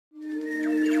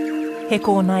He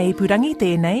kōna ipurangi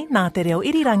tēnei nā te reo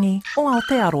irirangi o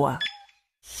Aotearoa.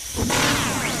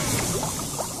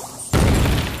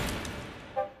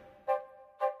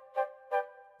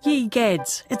 Ye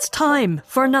Gads, it's time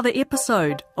for another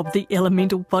episode of the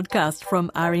Elemental Podcast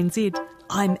from RNZ.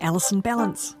 I'm Alison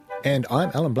Balance. And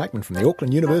I'm Allan Blackman from the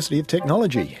Auckland University of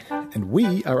Technology. And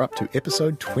we are up to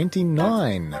episode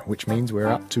 29, which means we're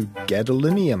up to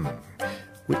Gadolinium,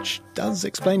 which does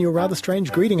explain your rather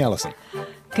strange greeting, Alison.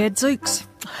 Gadzooks.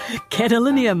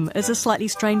 Gadolinium is a slightly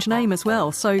strange name as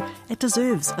well, so it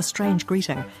deserves a strange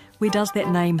greeting. Where does that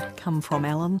name come from,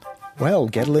 Allan? Well,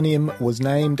 gadolinium was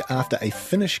named after a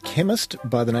Finnish chemist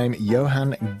by the name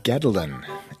Johann Gadolin.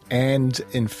 And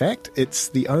in fact, it's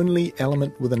the only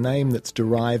element with a name that's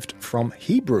derived from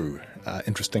Hebrew,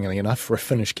 interestingly enough, for a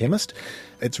Finnish chemist.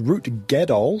 Its root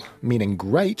Gadol, meaning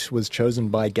great, was chosen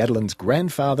by Gadolin's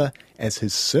grandfather as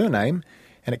his surname,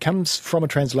 and it comes from a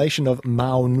translation of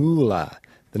Maunula,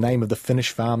 the name of the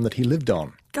Finnish farm that he lived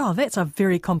on. Oh, that's a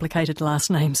very complicated last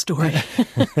name story.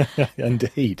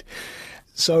 Indeed.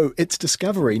 So its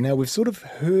discovery, now we've sort of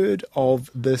heard of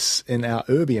this in our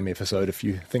erbium episode, if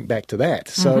you think back to that.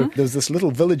 So there's this little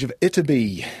village of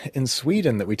Ytterby in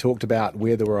Sweden that we talked about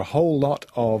where there were a whole lot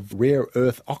of rare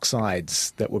earth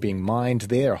oxides that were being mined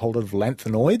there, a whole lot of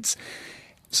lanthanoids.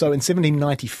 So in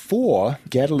 1794,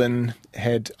 Gadolin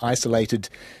had isolated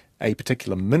a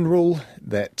particular mineral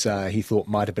that he thought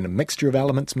might have been a mixture of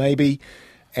elements maybe,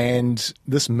 and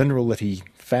this mineral that he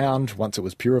found, once it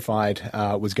was purified,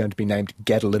 was going to be named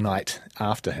gadolinite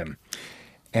after him.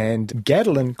 And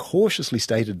Gadolin cautiously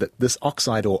stated that this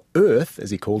oxide, or earth,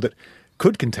 as he called it,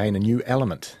 could contain a new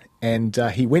element. And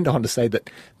he went on to say that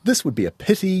this would be a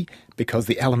pity because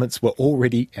the elements were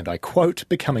already, and I quote,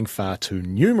 becoming far too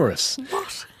numerous.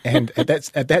 What? And at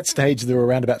that stage, there were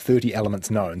around about 30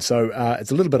 elements known. So it's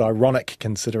a little bit ironic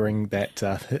considering that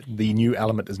the new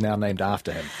element is now named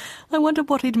after him. I wonder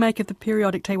what he'd make of the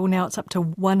periodic table now. It's up to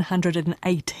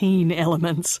 118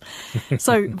 elements.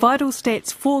 So, vital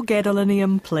stats for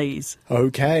gadolinium, please.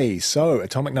 Okay, so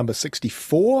atomic number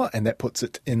 64, and that puts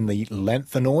it in the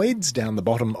lanthanoids down the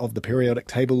bottom of the periodic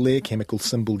table there, chemical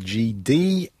symbol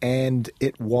GD, and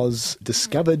it was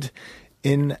discovered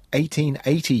in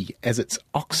 1880 as its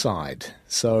oxide.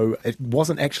 So it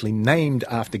wasn't actually named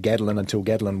after Gadolin until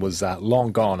Gadolin was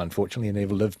long gone, unfortunately, and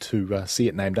never lived to see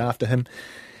it named after him.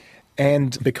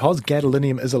 And because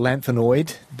gadolinium is a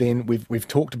lanthanoid, then we've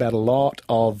talked about a lot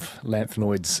of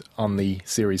lanthanoids on the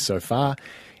series so far,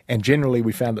 and generally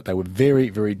we found that they were very,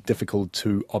 very difficult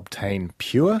to obtain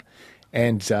pure,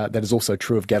 and that is also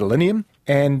true of gadolinium.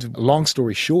 And long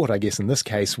story short, I guess in this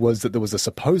case, was that there was a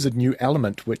supposed new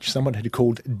element which someone had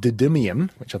called didymium,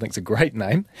 which I think is a great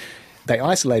name. They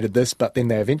isolated this, but then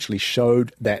they eventually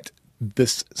showed that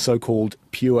this so-called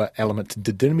pure element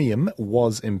didymium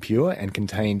was impure and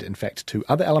contained, in fact, two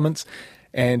other elements,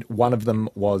 and one of them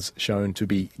was shown to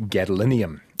be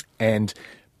gadolinium. And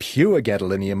pure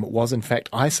gadolinium was, in fact,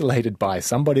 isolated by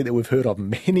somebody that we've heard of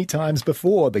many times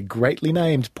before, the greatly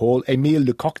named Paul-Émile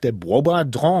Lecoq de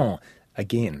Boisbaudran,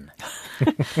 again.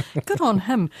 Good on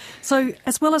him. So,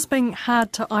 as well as being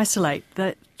hard to isolate,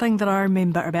 the thing that I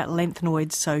remember about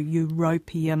lanthanoids, so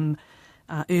europium,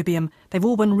 erbium, they've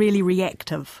all been really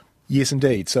reactive. Yes,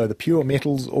 indeed. So the pure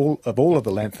metals, all of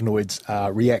the lanthanoids,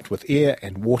 react with air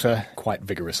and water quite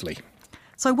vigorously.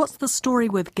 So what's the story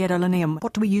with gadolinium?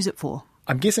 What do we use it for?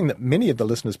 I'm guessing that many of the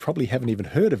listeners probably haven't even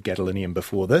heard of gadolinium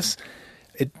before this.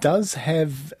 It does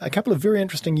have a couple of very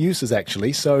interesting uses,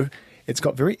 actually. So it's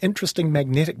got very interesting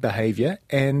magnetic behaviour,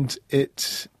 and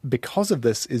it, because of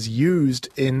this, is used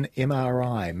in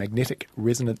MRI, magnetic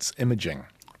resonance imaging.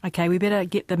 Okay, we better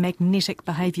get the magnetic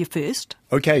behaviour first.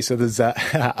 Okay, so there's a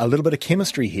little bit of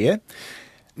chemistry here.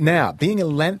 Now, being a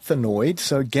lanthanoid,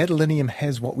 so gadolinium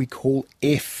has what we call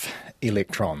F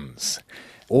electrons.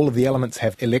 All of the elements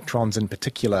have electrons in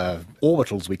particular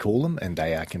orbitals, we call them, and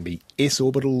they can be s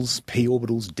orbitals, p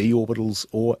orbitals, d orbitals,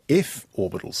 or f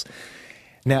orbitals.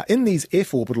 Now, in these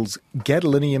f orbitals,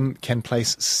 gadolinium can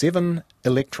place 7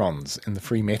 electrons in the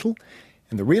free metal.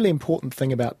 And the really important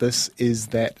thing about this is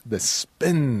that the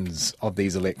spins of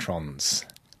these electrons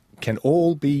can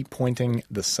all be pointing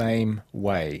the same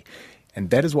way. And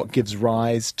that is what gives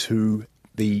rise to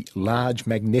the large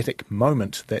magnetic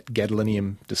moment that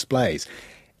gadolinium displays,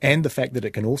 and the fact that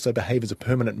it can also behave as a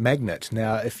permanent magnet.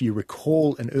 Now, if you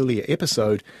recall an earlier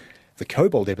episode, the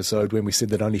cobalt episode, when we said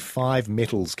that only 5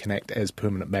 metals can act as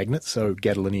permanent magnets, so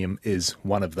gadolinium is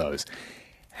one of those.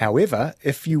 However,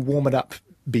 if you warm it up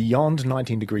beyond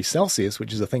 19 degrees Celsius,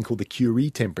 which is a thing called the Curie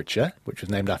temperature, which was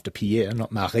named after Pierre,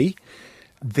 not Marie,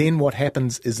 then what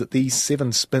happens is that these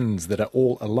 7 spins that are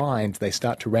all aligned, they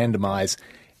start to randomise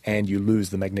and you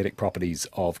lose the magnetic properties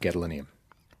of gadolinium.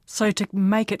 So to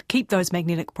make it keep those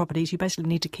magnetic properties, you basically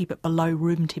need to keep it below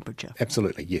room temperature.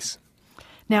 Absolutely, yes.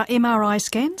 Now, MRI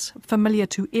scans, familiar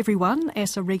to everyone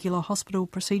as a regular hospital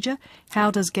procedure. How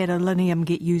does gadolinium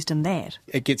get used in that?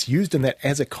 It gets used in that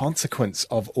as a consequence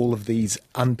of all of these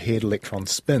unpaired electron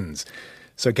spins.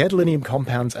 So gadolinium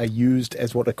compounds are used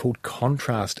as what are called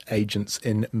contrast agents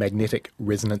in magnetic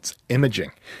resonance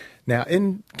imaging. Now,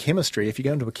 in chemistry, if you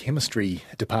go into a chemistry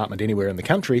department anywhere in the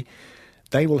country,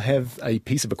 they will have a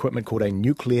piece of equipment called a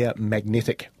nuclear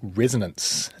magnetic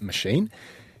resonance machine,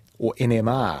 or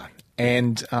NMR.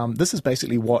 And this is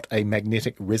basically what a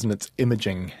magnetic resonance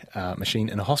imaging machine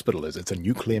in a hospital is. It's a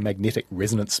nuclear magnetic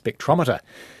resonance spectrometer.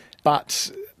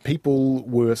 But people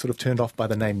were sort of turned off by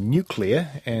the name nuclear,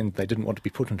 and they didn't want to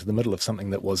be put into the middle of something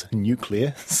that was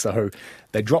nuclear. So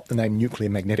they dropped the name nuclear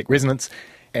magnetic resonance,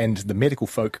 and the medical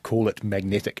folk call it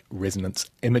magnetic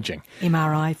resonance imaging.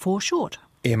 MRI for short.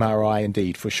 MRI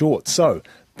indeed, for short. So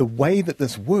the way that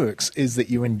this works is that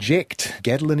you inject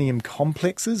gadolinium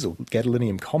complexes or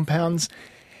gadolinium compounds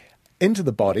into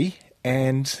the body,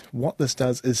 and what this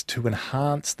does is to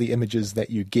enhance the images that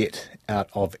you get out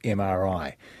of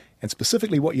MRI. And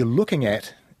specifically what you're looking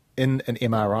at in an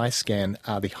MRI scan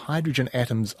are the hydrogen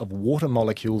atoms of water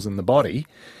molecules in the body,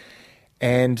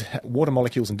 and water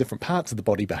molecules in different parts of the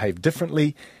body behave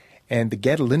differently, and the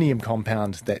gadolinium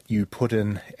compound that you put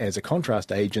in as a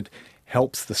contrast agent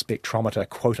helps the spectrometer,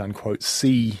 quote-unquote,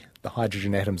 see the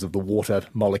hydrogen atoms of the water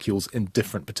molecules in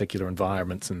different particular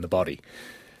environments in the body.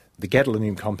 The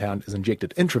gadolinium compound is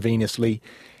injected intravenously,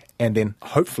 and then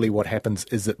hopefully what happens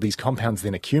is that these compounds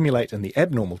then accumulate in the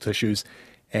abnormal tissues,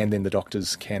 and then the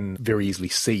doctors can very easily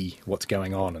see what's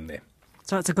going on in there.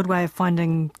 So it's a good way of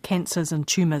finding cancers and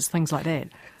tumours, things like that.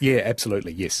 Yeah,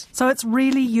 absolutely, yes. So it's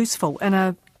really useful in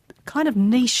a kind of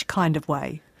niche kind of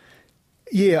way.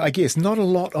 Yeah, I guess. Not a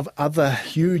lot of other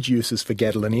huge uses for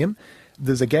gadolinium.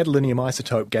 There's a gadolinium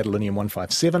isotope,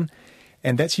 gadolinium-157,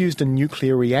 and that's used in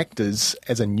nuclear reactors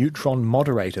as a neutron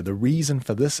moderator. The reason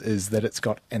for this is that it's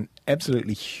got an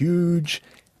absolutely huge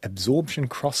absorption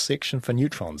cross-section for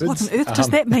neutrons. What on earth does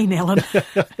that mean, Allan?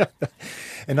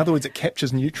 In other words, it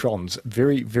captures neutrons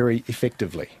very, very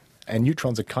effectively. And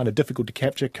neutrons are kind of difficult to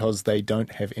capture because they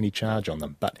don't have any charge on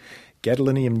them. But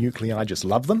gadolinium nuclei just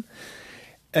love them.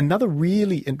 Another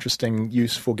really interesting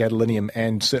use for gadolinium,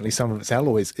 and certainly some of its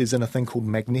alloys, is in a thing called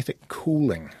magnetic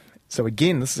cooling. So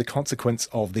again, this is a consequence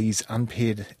of these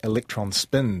unpaired electron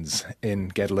spins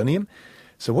in gadolinium.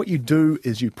 So what you do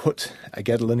is you put a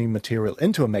gadolinium material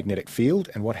into a magnetic field,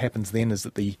 and what happens then is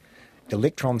that the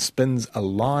electron spins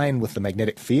align with the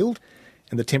magnetic field,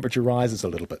 and the temperature rises a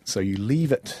little bit. So you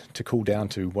leave it to cool down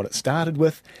to what it started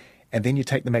with, and then you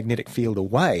take the magnetic field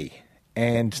away,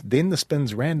 and then the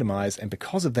spins randomize, and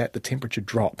because of that the temperature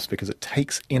drops, because it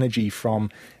takes energy from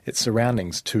its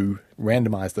surroundings to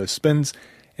randomize those spins,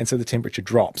 and so the temperature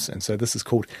drops. And so this is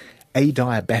called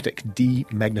adiabatic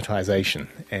demagnetization,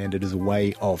 and it is a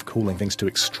way of cooling things to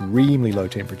extremely low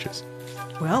temperatures.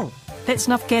 Well, that's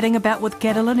enough gadding about with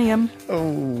gadolinium.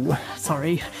 Oh.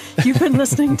 Sorry. You've been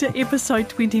listening to episode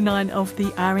 29 of the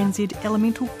RNZ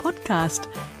Elemental Podcast.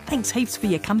 Thanks heaps for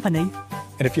your company.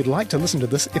 And if you'd like to listen to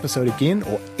this episode again,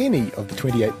 or any of the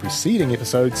 28 preceding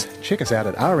episodes, check us out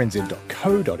at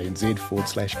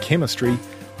rnz.co.nz/chemistry,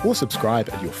 or subscribe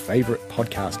at your favourite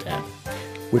podcast app.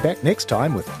 We're back next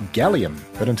time with gallium.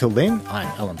 But until then, I'm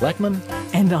Allan Blackman.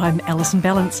 And I'm Alison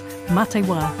Balance. Mate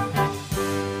wa.